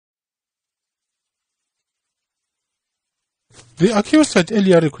The accused had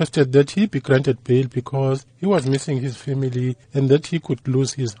earlier requested that he be granted bail because he was missing his family and that he could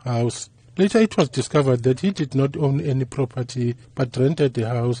lose his house. Later it was discovered that he did not own any property but rented the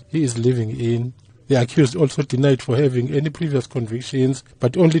house he is living in. The accused also denied for having any previous convictions,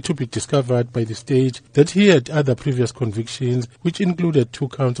 but only to be discovered by the state that he had other previous convictions, which included 2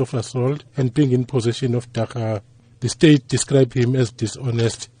 counts of assault and being in possession of dagga. The state described him as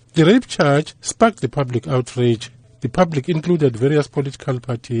dishonest. The rape charge sparked the public outrage. The public included various political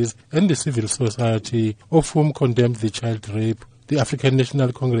parties and the civil society, of whom condemned the child rape. The African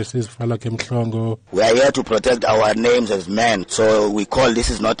National Congress's Falake Mhlongo. We are here to protect our names as men, so we call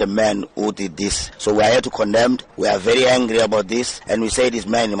this is not a man who did this. So we are here to condemn. We are very angry about this, and we say this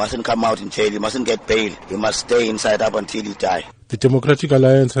man, he mustn't come out in jail, he mustn't get bail, he must stay inside up until he dies. The Democratic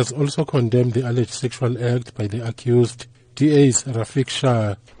Alliance has also condemned the alleged sexual act by the accused. DA's Rafiq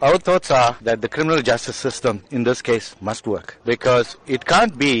Shah. Our thoughts are that the criminal justice system in this case must work, because it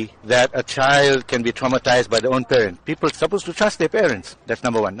can't be that a child can be traumatized by their own parent. People are supposed to trust their parents. That's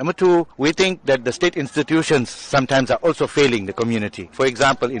number one. Number two, we think that the state institutions sometimes are also failing the community. For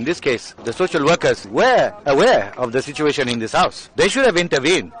example, in this case, the social workers were aware of the situation in this house. They should have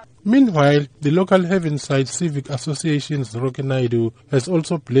intervened. Meanwhile, the local Heavenside Civic Association's Rokenaidu has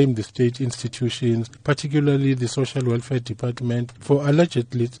also blamed the state institutions, particularly the Social Welfare Department, for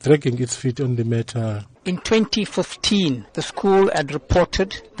allegedly dragging its feet on the matter. In 2015, the school had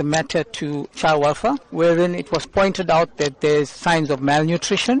reported the matter to child welfare, wherein it was pointed out that there's signs of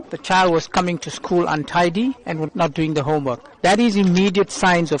malnutrition. The child was coming to school untidy and was not doing the homework. That is immediate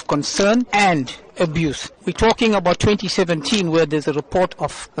signs of concern and abuse. We're talking about 2017, where there's a report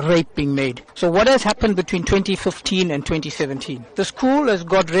of rape being made. So what has happened between 2015 and 2017? The school has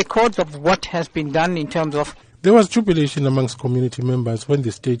got records of what has been done in terms of. There was jubilation amongst community members when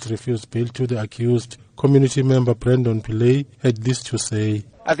the state refused bail to the accused. Community member Brandon Pillay had this to say.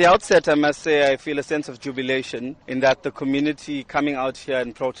 At the outset, I must say I feel a sense of jubilation in that the community coming out here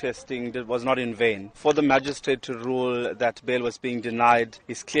and protesting was not in vain. For the magistrate to rule that bail was being denied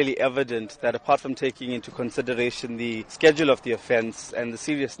is clearly evident that apart from taking into consideration the schedule of the offence and the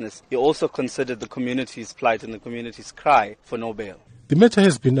seriousness, he also considered the community's plight and the community's cry for no bail. The matter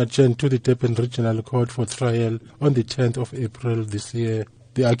has been adjourned to the Durban Regional Court for trial on the 10th of April this year.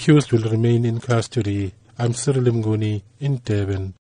 The accused will remain in custody. I'm Cyril Mnguni in Durban.